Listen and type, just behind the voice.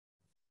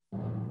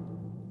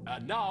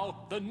And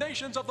now, the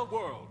nations of the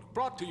world,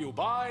 brought to you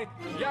by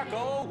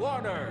Yakko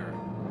Warner.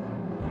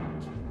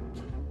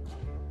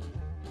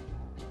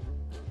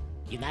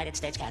 United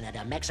States,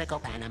 Canada, Mexico,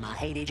 Panama,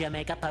 Haiti,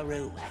 Jamaica,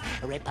 Peru,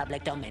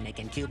 Republic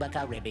Dominican, Cuba,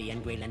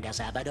 Caribbean, Greenland, El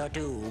Salvador,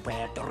 too,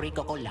 Puerto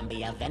Rico,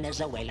 Colombia,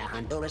 Venezuela,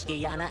 Honduras,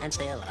 Guyana, and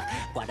still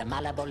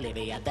Guatemala,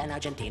 Bolivia, then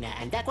Argentina,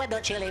 and Ecuador,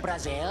 Chile,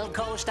 Brazil,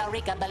 Costa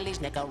Rica, Belize,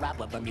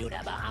 Nicaragua,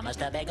 Bermuda, Bahamas,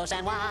 Tobago,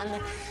 San Juan,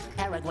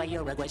 Paraguay,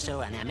 Uruguay,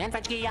 Suriname, and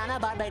French Guiana,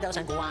 Barbados,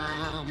 and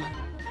Guam.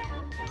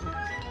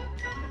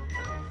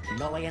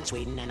 Norway and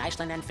Sweden and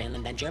Iceland and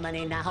Finland and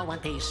Germany now one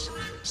piece.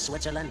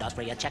 Switzerland,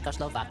 Austria,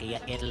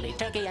 Czechoslovakia, Italy,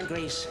 Turkey and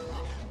Greece.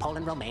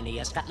 Poland,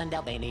 Romania, Scotland,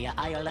 Albania,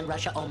 Ireland,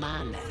 Russia,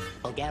 Oman.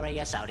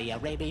 Bulgaria, Saudi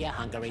Arabia,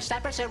 Hungary,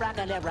 Cyprus, Iraq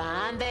and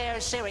Iran.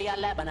 There's Syria,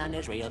 Lebanon,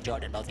 Israel,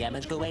 Jordan, both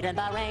Yemen, Kuwait and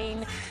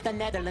Bahrain. The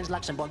Netherlands,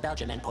 Luxembourg,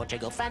 Belgium and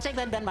Portugal, France,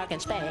 England, Denmark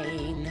and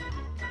Spain.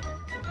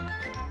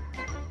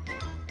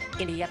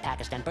 India,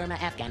 Pakistan, Burma,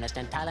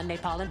 Afghanistan, Thailand,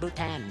 Nepal, and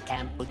Bhutan,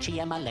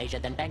 Cambodia, Malaysia,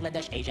 then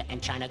Bangladesh, Asia, and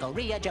China,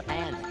 Korea,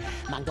 Japan,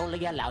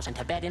 Mongolia, Laos, and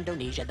Tibet,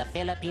 Indonesia, the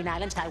Philippine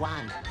Islands,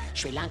 Taiwan,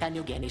 Sri Lanka,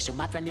 New Guinea,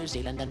 Sumatra, New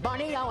Zealand, and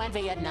Borneo, and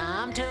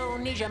Vietnam,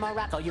 Tunisia,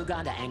 Morocco,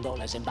 Uganda,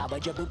 Angola, Zimbabwe,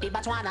 Djibouti,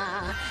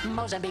 Botswana,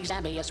 Mozambique,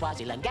 Zambia,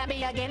 Swaziland,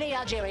 Gambia, Guinea,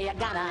 Algeria,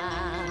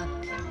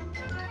 Ghana.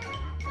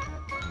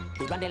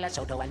 Burundi,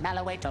 Lesotho, and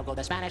Malawi, Togo,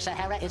 the Spanish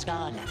Sahara is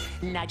gone.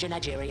 Niger,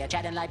 Nigeria,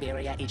 Chad and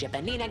Liberia, Egypt,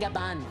 Benin and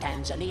Gabon,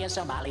 Tanzania,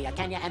 Somalia,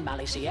 Kenya and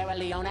Mali, Sierra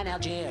Leone and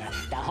Algeria,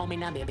 Dahomey,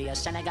 Namibia,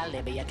 Senegal,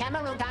 Libya,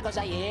 Cameroon, Congo,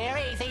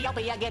 Zaire,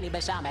 Ethiopia,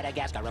 Guinea-Bissau,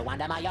 Madagascar,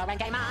 Rwanda, Myanmar, and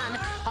Cayman,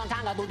 Hong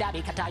Kong, Abu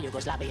Dhabi, Qatar,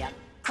 Yugoslavia,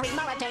 Crete,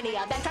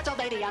 Mauritania, then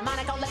Transylvania,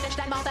 Monaco,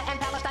 Liechtenstein, Malta, and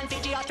Palestine,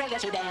 Fiji, Australia,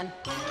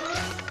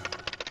 Sudan.